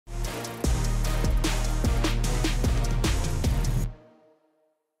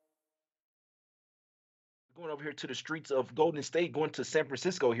going over here to the streets of Golden State, going to San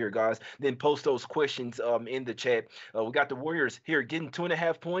Francisco here, guys. Then post those questions in the chat. We got the Warriors here getting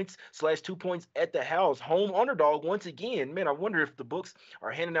 2.5 points / 2 points at the house. Home underdog once again. Man, I wonder if the books are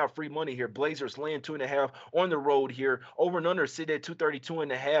handing out free money here. Blazers laying 2.5 on the road here. Over and under sit at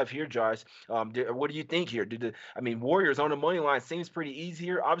 232.5 here, Josh. What do you think here? Warriors on the money line seems pretty easy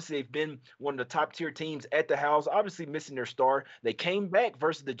here. Obviously, they've been one of the top tier teams at the house. Obviously, missing their star. They came back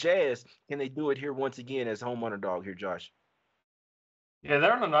versus the Jazz. Can they do it here once again as home underdog here, Josh? Yeah,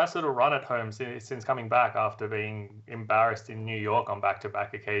 they're on a nice little run at home since coming back after being embarrassed in New York on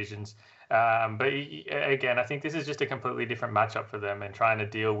back-to-back occasions. But again, I think this is just a completely different matchup for them, and trying to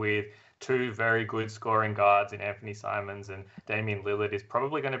deal with two very good scoring guards in Anthony Simons and Damian Lillard is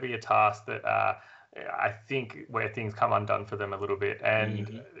probably going to be a task that I think where things come undone for them a little bit.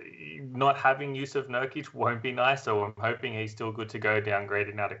 And not having Yusuf Nurkic won't be nice, so I'm hoping he's still good to go,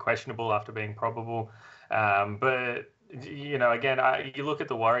 downgraded now to questionable after being probable. But again, you look at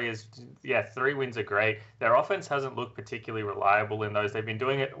the Warriors, 3 wins are great. Their offense hasn't looked particularly reliable in those. They've been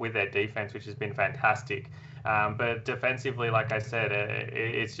doing it with their defense, which has been fantastic. But defensively, like I said,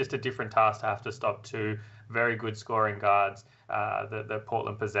 it's just a different task to have to stop two very good scoring guards that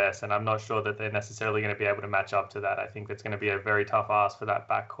Portland possess. And I'm not sure that they're necessarily going to be able to match up to that. I think that's going to be a very tough ask for that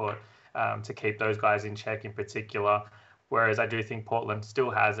backcourt to keep those guys in check in particular. Whereas I do think Portland still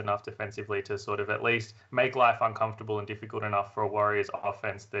has enough defensively to sort of at least make life uncomfortable and difficult enough for a Warriors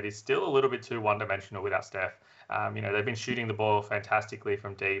offense that is still a little bit too one-dimensional without Steph. They've been shooting the ball fantastically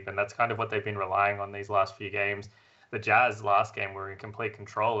from deep, and that's kind of what they've been relying on these last few games. The Jazz last game were in complete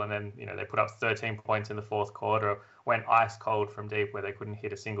control, and then they put up 13 points in the fourth quarter, went ice cold from deep where they couldn't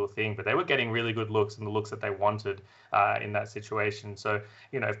hit a single thing, but they were getting really good looks and the looks that they wanted in that situation. So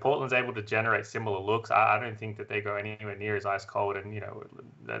if Portland's able to generate similar looks, I don't think that they go anywhere near as ice cold, and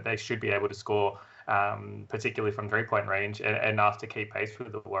they should be able to score, particularly from 3-point range, enough to keep pace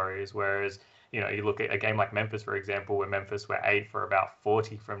with the Warriors. Whereas you look at a game like Memphis, for example, where Memphis were 8 for about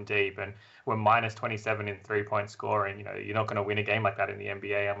 40 from deep and were minus 27 in 3-point scoring. You're not going to win a game like that in the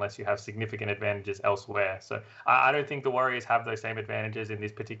NBA unless you have significant advantages elsewhere. So I don't think the Warriors have those same advantages in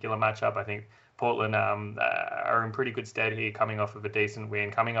this particular matchup. I think Portland are in pretty good stead here, coming off of a decent win,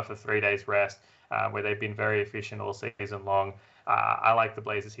 coming off of 3 days rest, where they've been very efficient all season long. I like the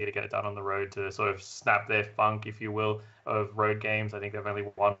Blazers here to get it done on the road to sort of snap their funk, if you will, of road games. I think they've only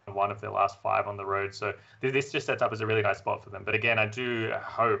won 1 of their last 5 on the road. So this just sets up as a really nice spot for them. But again, I do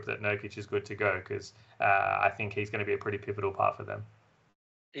hope that Nurkic is good to go, because I think he's going to be a pretty pivotal part for them.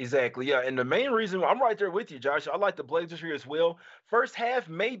 Exactly, yeah. And the main reason I'm right there with you, Josh. I like the Blazers here as well. First half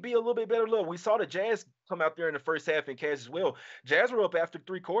may be a little bit better. Look, we saw the Jazz come out there in the first half and catch as well. Jazz were up after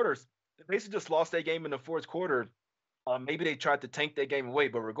 3 quarters. They basically just lost that game in the fourth quarter. Maybe they tried to tank that game away,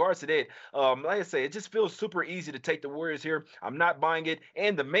 but regards to that, like I say, it just feels super easy to take the Warriors here. I'm not buying it.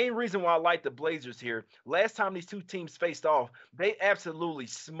 And the main reason why I like the Blazers here, last time these two teams faced off, they absolutely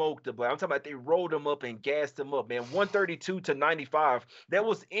smoked the Blazers. I'm talking about they rolled them up and gassed them up, man. 132-95. That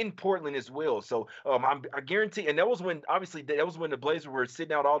was in Portland as well. So I guarantee, and that was when the Blazers were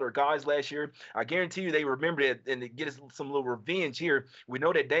sitting out all their guys last year. I guarantee you they remember that and they get us some little revenge here. We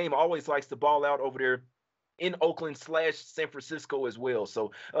know that Dame always likes to ball out over there in Oakland / San Francisco as well.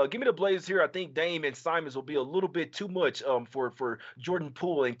 So give me the Blazers here. I think Dame and Simons will be a little bit too much for Jordan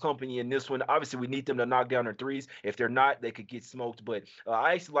Poole and company in this one. Obviously, we need them to knock down their threes. If they're not, they could get smoked. But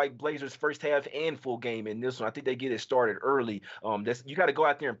I actually like Blazers first half and full game in this one. I think they get it started early. You got to go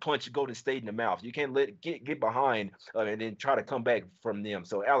out there and punch Golden State in the mouth. You can't let it get behind and then try to come back from them.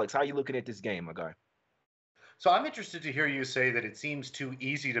 So, Alex, how you looking at this game, my guy? So I'm interested to hear you say that it seems too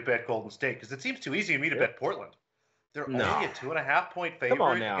easy to bet Golden State, because it seems too easy to me to bet Portland. They're only a 2.5-point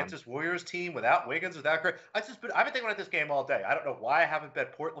favorite against this Warriors team without Wiggins, without Gray. I've been thinking about this game all day. I don't know why I haven't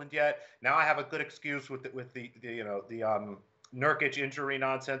bet Portland yet. Now I have a good excuse with the Nurkic injury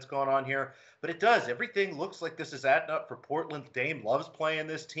nonsense going on here. But it does. Everything looks like this is adding up for Portland. Dame loves playing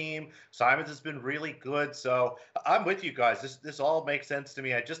this team. Simons has been really good. So I'm with you guys. This all makes sense to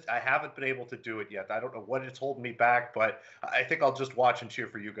me. I haven't been able to do it yet. I don't know what it's holding me back, but I think I'll just watch and cheer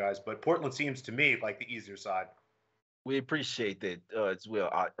for you guys. But Portland seems to me like the easier side. We appreciate that as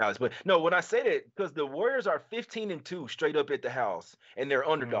well, Alex. But no, when I say that, because the Warriors are 15-2 straight up at the house, and they're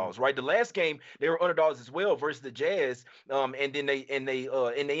underdogs, right? The last game they were underdogs as well versus the Jazz, and then they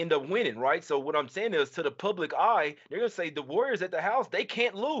end up winning, right? So what I'm saying is, to the public eye, they're gonna say the Warriors at the house, they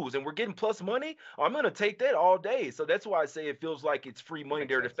can't lose, and we're getting plus money. I'm gonna take that all day. So that's why I say it feels like it's free money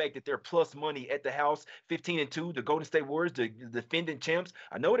there. The fact that they're plus money at the house, 15-2, the Golden State Warriors, the defending champs.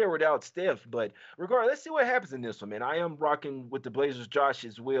 I know they're without Steph, but regardless, let's see what happens in this one, man. I am rocking with the Blazers, Josh,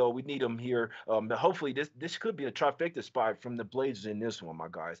 as well. We need them here. Hopefully, this could be a trifecta spot from the Blazers in this one, my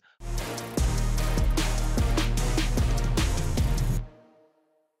guys.